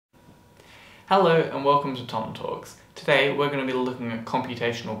Hello and welcome to Tom Talks. Today we're going to be looking at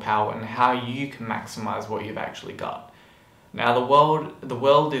computational power and how you can maximize what you've actually got. Now the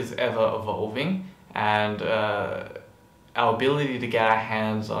world is ever evolving, and our ability to get our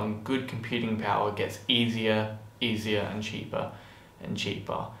hands on good computing power gets easier and cheaper.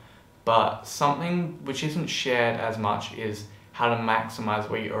 But something which isn't shared as much is how to maximize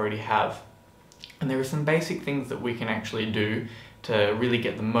what you already have. And there are some basic things that we can actually do to really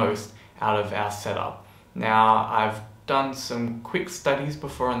get the most out of our setup. Now, I've done some quick studies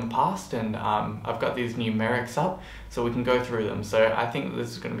before in the past, and I've got these numerics up so we can go through them. So I think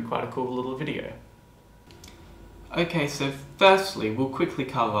this is going to be quite a cool little video. Okay, so firstly, we'll quickly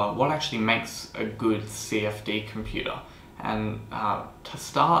cover what actually makes a good CFD computer. And to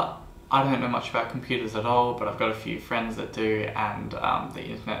start, I don't know much about computers at all, but I've got a few friends that do, and the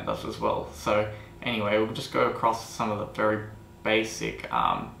internet does as well. So anyway, we'll just go across some of the very basic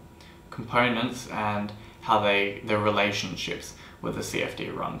components and how their relationships with the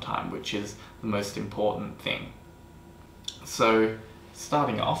CFD runtime, which is the most important thing. So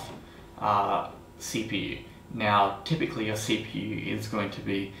starting off, CPU. Now typically your CPU is going to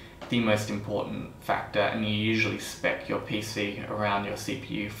be the most important factor, and you usually spec your PC around your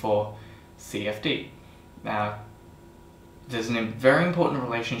CPU for CFD. Now there's a very important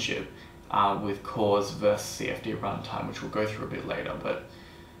relationship with cores versus CFD runtime, which we'll go through a bit later, but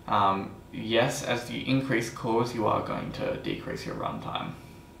yes, as you increase cores, you are going to decrease your runtime.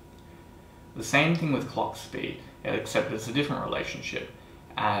 The same thing with clock speed, except it's a different relationship.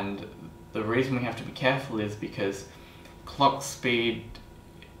 And the reason we have to be careful is because clock speed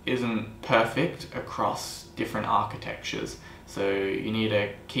isn't perfect across different architectures. So you need to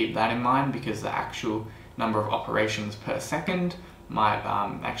keep that in mind, because the actual number of operations per second might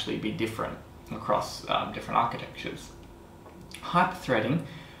actually be different across different architectures. Hyperthreading.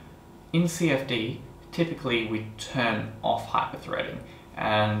 In CFD, typically we turn off hyperthreading,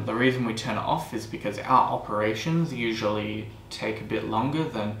 and the reason we turn it off is because our operations usually take a bit longer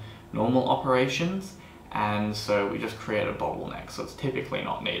than normal operations, and so we just create a bottleneck, so it's typically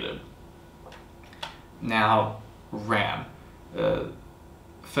not needed. Now, RAM.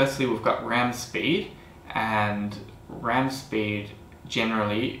 Firstly, we've got RAM speed, and RAM speed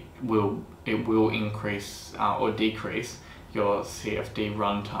generally will increase or decrease your CFD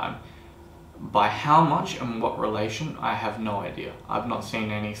runtime. By how much and what relation, I have no idea. I've not seen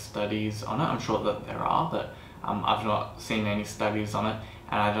any studies on it. I'm sure that there are, but I've not seen any studies on it,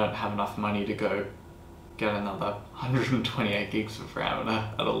 and I don't have enough money to go get another 128 gigs of RAM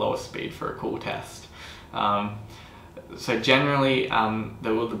at a lower speed for a cool test. So generally,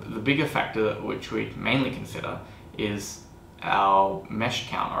 the bigger factor which we mainly consider is our mesh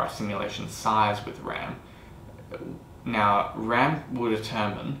count, or our simulation size with RAM. Now, RAM will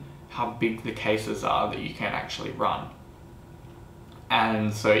determine how big the cases are that you can actually run.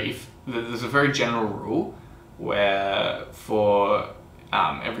 And so if there's a very general rule where for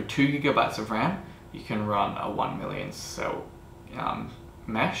every 2 gigabytes of RAM, you can run a 1 million cell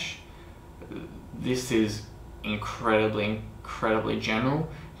mesh. This is incredibly general,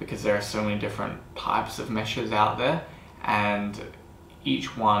 because there are so many different types of meshes out there, and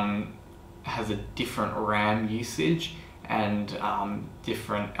each one has a different RAM usage and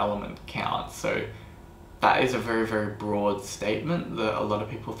different element count. So that is a very broad statement that a lot of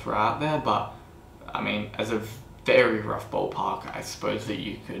people throw out there, but I mean, as a very rough ballpark, I suppose that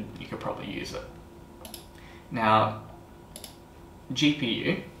you could probably use it. Now,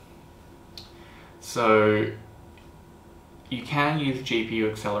 GPU. So you can use GPU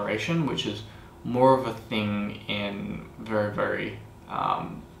acceleration, which is more of a thing in very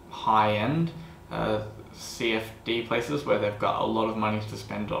high-end CFD places where they've got a lot of money to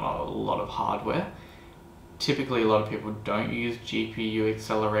spend on a lot of hardware. Typically, a lot of people don't use GPU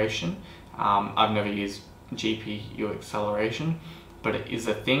acceleration. I've never used GPU acceleration, but it is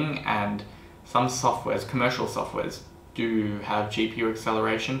a thing, and some softwares, commercial softwares, do have GPU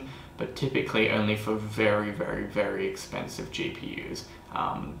acceleration, but typically only for very expensive GPUs.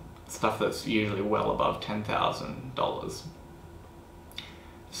 Stuff that's usually well above $10,000.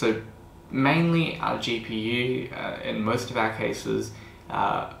 So mainly our GPU, in most of our cases,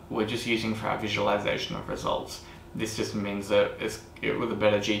 we're just using for our visualization of results. This just means that with a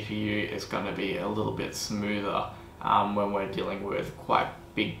better GPU, it's going to be a little bit smoother when we're dealing with quite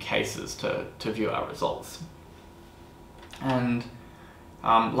big cases to view our results. And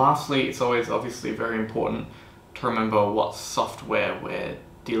lastly, it's always obviously very important to remember what software we're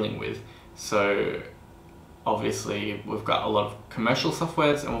dealing with. So obviously we've got a lot of commercial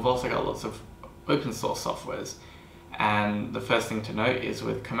softwares, and we've also got lots of open source softwares. And the first thing to note is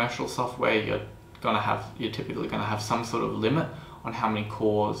with commercial software, you're typically going to have some sort of limit on how many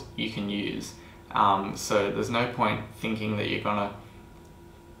cores you can use. So there's no point thinking that you're going to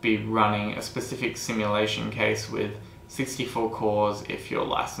be running a specific simulation case with 64 cores if your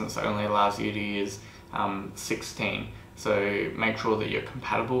license only allows you to use 16. So make sure that you're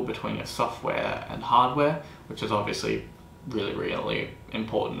compatible between your software and hardware, which is obviously really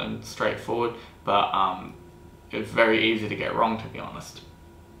important and straightforward, but it's very easy to get wrong, to be honest.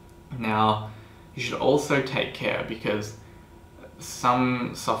 Now, you should also take care, because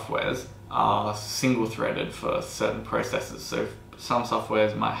some softwares are single-threaded for certain processes. So some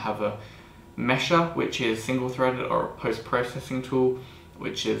softwares might have a mesher, which is single-threaded, or a post-processing tool,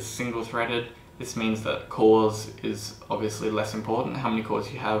 which is single-threaded. This means that cores is obviously less important. How many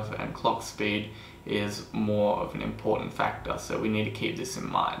cores you have and clock speed is more of an important factor, so we need to keep this in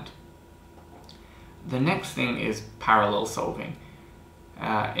mind. The next thing is parallel solving.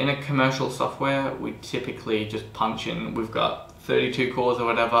 In a commercial software, we typically just punch in, we've got 32 cores or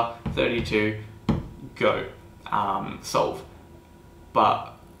whatever, 32, go, solve.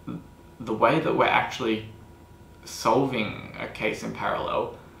 But the way that we're actually solving a case in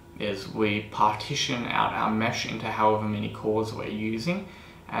parallel is we partition out our mesh into however many cores we're using,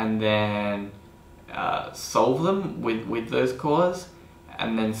 and then solve them with those cores,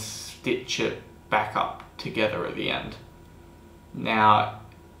 and then stitch it back up together at the end. Now,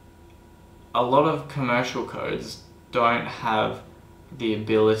 a lot of commercial codes don't have the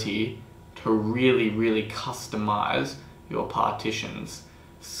ability to really customize your partitions,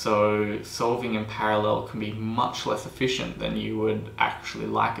 so solving in parallel can be much less efficient than you would actually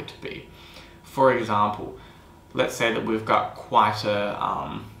like it to be. For example, let's say that we've got quite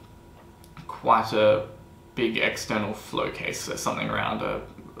a big external flow case, so something around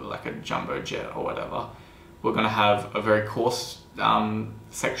like a jumbo jet or whatever. We're going to have a very coarse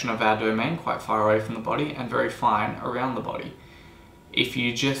section of our domain quite far away from the body and very fine around the body. If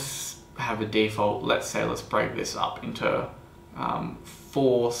you just have a default, let's break this up into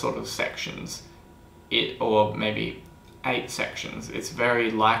 4 sort of sections, or maybe 8 sections, it's very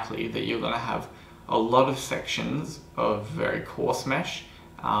likely that you're going to have a lot of sections of very coarse mesh,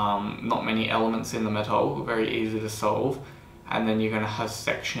 not many elements in them at all, very easy to solve, and then you're going to have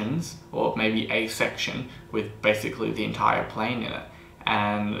sections, or maybe a section with basically the entire plane in it,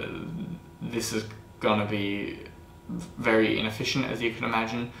 and this is going to be very inefficient, as you can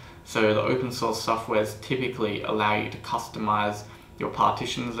imagine. So the open source softwares typically allow you to customize your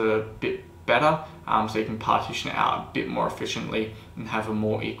partitions a bit better, so you can partition it out a bit more efficiently and have a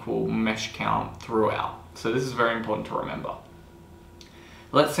more equal mesh count throughout. So this is very important to remember.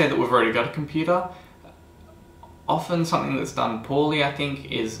 Let's say that we've already got a computer. Often something that's done poorly, I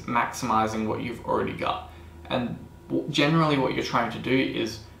think, is maximizing what you've already got. And generally what you're trying to do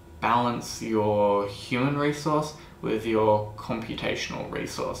is balance your human resource with your computational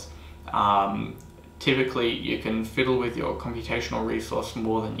resource. Typically you can fiddle with your computational resource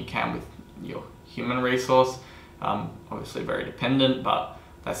more than you can with your human resource. Obviously very dependent, but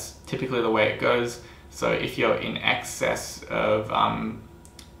that's typically the way it goes. So if you're in excess of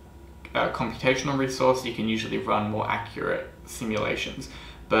computational resource, you can usually run more accurate simulations.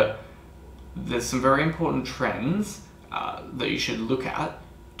 But there's some very important trends that you should look at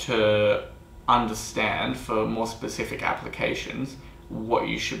to understand, for more specific applications, what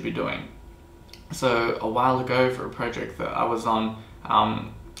you should be doing. So a while ago, for a project that I was on,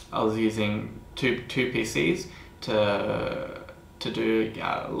 I was using two PCs to do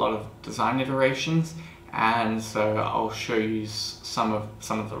a lot of design iterations, and so I'll show you some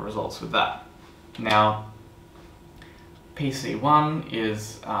of the results with that. Now, PC1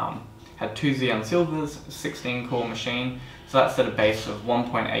 had 2 Xeon Silvers, 16-core machine, so that's at a base of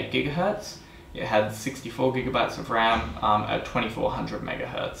 1.8 gigahertz. It had 64 gigabytes of RAM at 2400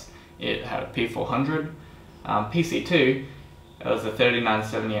 megahertz. It had a P400. PC2, it was a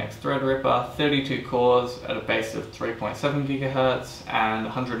 3970X Threadripper, 32 cores at a base of 3.7 gigahertz and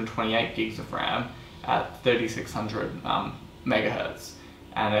 128 gigs of RAM at 3600 megahertz.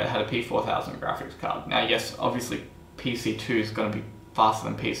 And it had a P4000 graphics card. Now, yes, obviously PC2 is going to be faster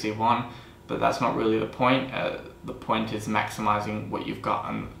than PC1, but that's not really the point. The point is maximizing what you've got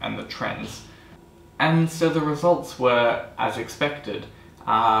and the trends. And so the results were as expected.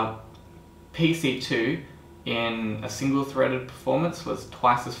 PC2 in a single-threaded performance was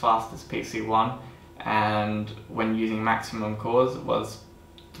twice as fast as PC1, and when using maximum cores it was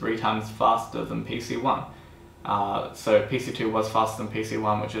 3 times faster than PC1. So PC2 was faster than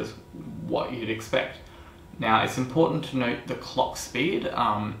PC1, which is what you'd expect. Now, it's important to note the clock speed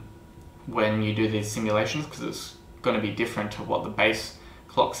when you do these simulations, because it's going to be different to what the base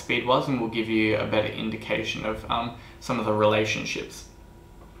clock speed was, and will give you a better indication of some of the relationships.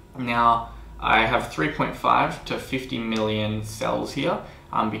 Now, I have 3.5 to 50 million cells here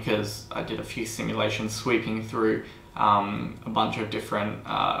because I did a few simulations sweeping through a bunch of different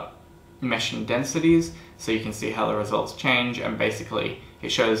meshing densities, so you can see how the results change, and basically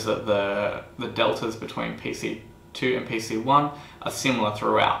it shows that the deltas between PC2 and PC1 are similar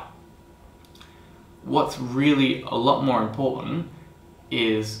throughout. What's really a lot more important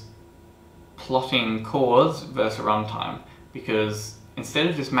is plotting cores versus runtime, because instead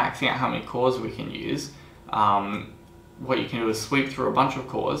of just maxing out how many cores we can use, what you can do is sweep through a bunch of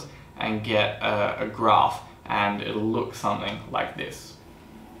cores and get a graph, and it'll look something like this.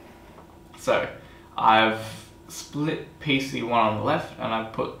 So I've split PC1 on the left and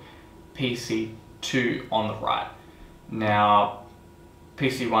I've put PC2 on the right. Now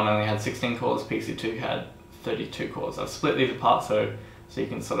PC1 only had 16 cores, PC2 had 32 cores. I've split these apart so you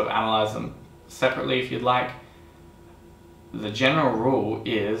can sort of analyze them separately if you'd like. The general rule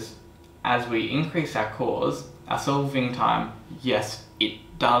is, as we increase our cores, our solving time, yes, it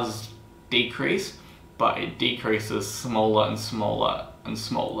does decrease, but it decreases smaller and smaller and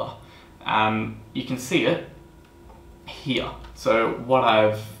smaller. You can see it here. So what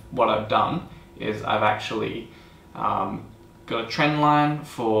I've done is I've actually got a trend line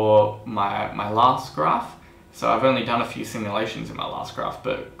for my last graph. So I've only done a few simulations in my last graph,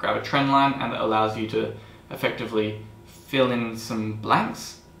 but grab a trend line and it allows you to effectively fill in some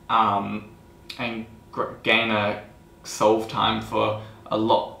blanks and gain a solve time for a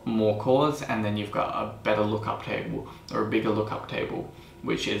lot more cores, and then you've got a better lookup table or a bigger lookup table,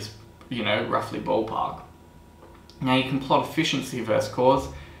 which is, you know, roughly ballpark. Now you can plot efficiency versus cores.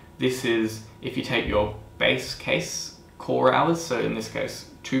 This is if you take your base case core hours, so in this case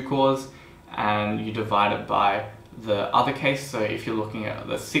 2 cores, and you divide it by the other case. So if you're looking at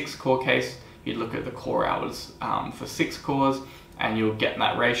the 6 core case, you'd look at the core hours for 6 cores, and you'll get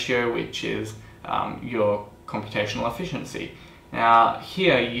that ratio, which is your computational efficiency. Now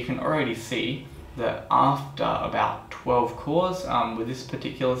here you can already see that after about 12 cores with this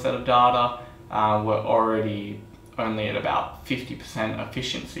particular set of data, we're already only at about 50%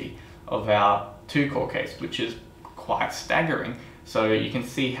 efficiency of our 2 core case, which is quite staggering. So you can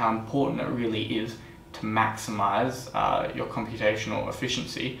see how important it really is to maximize your computational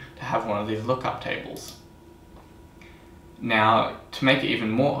efficiency to have one of these lookup tables. Now, to make it even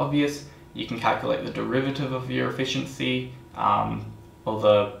more obvious, you can calculate the derivative of your efficiency, or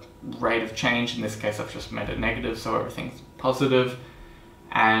the rate of change. In this case, I've just made it negative, so everything's positive.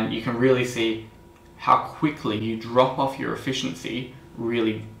 And you can really see how quickly you drop off your efficiency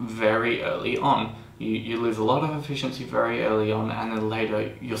really very early on. You lose a lot of efficiency very early on, and then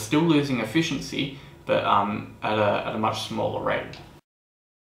later you're still losing efficiency, but at a much smaller rate.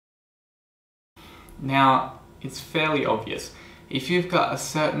 Now, it's fairly obvious. If you've got a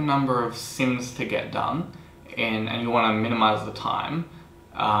certain number of sims to get done, and you want to minimize the time,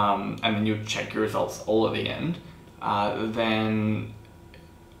 and then you check your results all at the end, then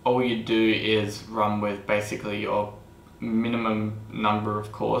all you do is run with basically your minimum number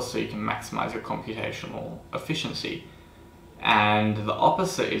of cores so you can maximize your computational efficiency. And the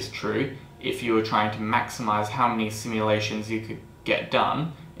opposite is true if you were trying to maximize how many simulations you could get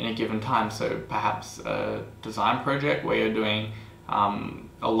done in a given time. So perhaps a design project where you're doing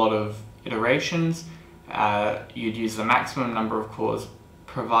a lot of iterations, you'd use the maximum number of cores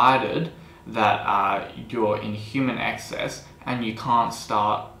provided that you're in human excess and you can't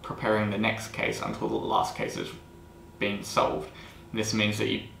start preparing the next case until the last case has been solved. This means that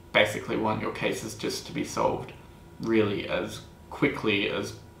you basically want your cases just to be solved really as quickly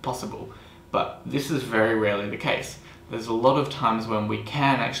as possible. But this is very rarely the case. There's a lot of times when we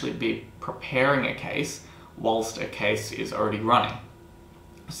can actually be preparing a case whilst a case is already running.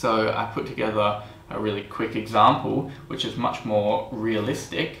 So I put together a really quick example which is much more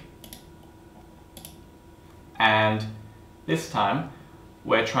realistic, and this time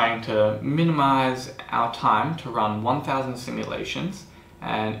we're trying to minimize our time to run 1000 simulations,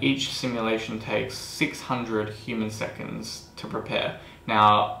 and each simulation takes 600 human seconds to prepare.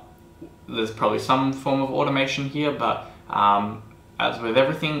 Now there's probably some form of automation here, but as with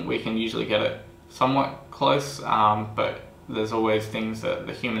everything, we can usually get it somewhat close, but there's always things that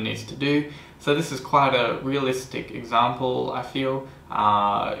the human needs to do. So this is quite a realistic example, I feel.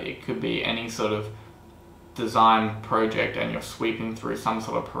 It could be any sort of design project and you're sweeping through some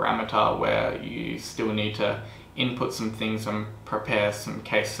sort of parameter where you still need to input some things and prepare some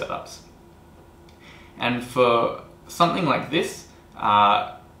case setups. And for something like this,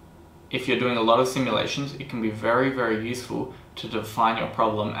 if you're doing a lot of simulations, it can be very, very useful to define your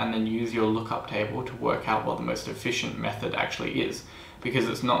problem and then use your lookup table to work out what the most efficient method actually is, because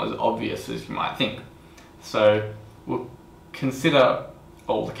it's not as obvious as you might think. So we'll consider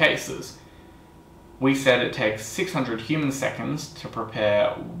all the cases. We said it takes 600 human seconds to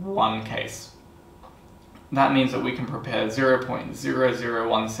prepare one case. That means that we can prepare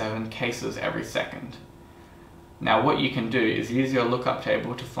 0.0017 cases every second. Now what you can do is use your lookup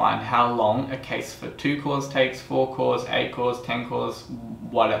table to find how long a case for 2 cores takes, 4 cores, 8 cores, 10 cores,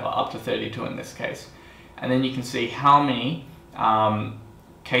 whatever, up to 32 in this case. And then you can see how many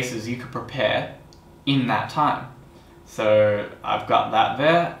cases you could prepare in that time. So I've got that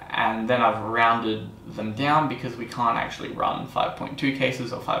there, and then I've rounded them down because we can't actually run 5.2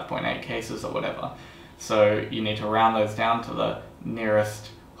 cases or 5.8 cases or whatever. So you need to round those down to the nearest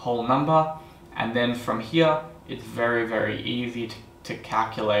whole number, and then from here it's very, very easy to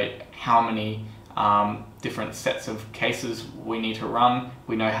calculate how many different sets of cases we need to run.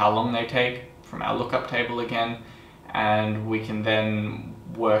 We know how long they take from our lookup table again, and we can then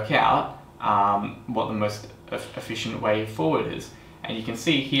work out what the most efficient way forward is. And you can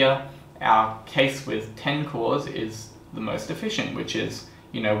see here our case with 10 cores is the most efficient, which is,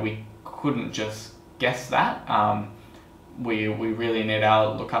 you know, we couldn't just guess that. We really need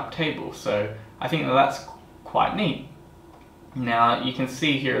our lookup table. So I think that that's quite neat. Now you can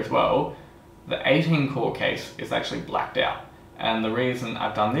see here as well, the 18 core case is actually blacked out. And the reason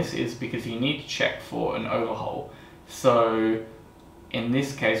I've done this is because you need to check for an overhole. So in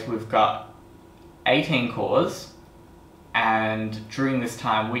this case we've got 18 cores, and during this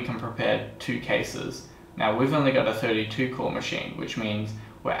time we can prepare 2 cases. Now we've only got a 32 core machine, which means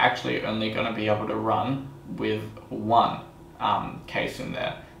we're actually only going to be able to run with 1 case in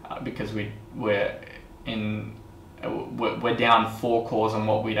there, because we're down 4 cores on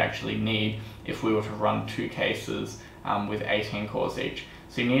what we'd actually need if we were to run 2 cases with 18 cores each.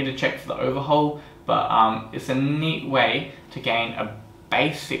 So you need to check for the overhole, but it's a neat way to gain a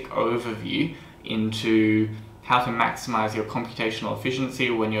basic overview into how to maximize your computational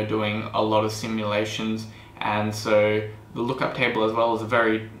efficiency when you're doing a lot of simulations. And so the lookup table as well is a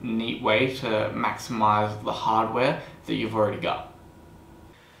very neat way to maximize the hardware that you've already got.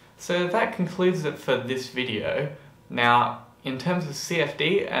 So that concludes it for this video. Now, in terms of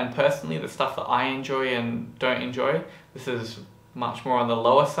CFD and personally the stuff that I enjoy and don't enjoy, this is much more on the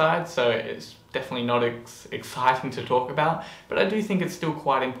lower side, so it's definitely not exciting to talk about, but I do think it's still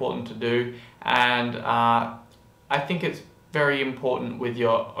quite important to do, and I think it's very important with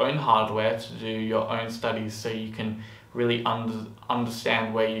your own hardware to do your own studies so you can really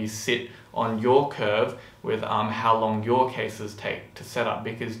understand where you sit on your curve with how long your cases take to set up,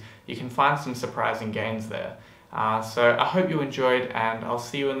 because you can find some surprising gains there. So I hope you enjoyed, and I'll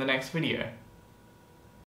see you in the next video.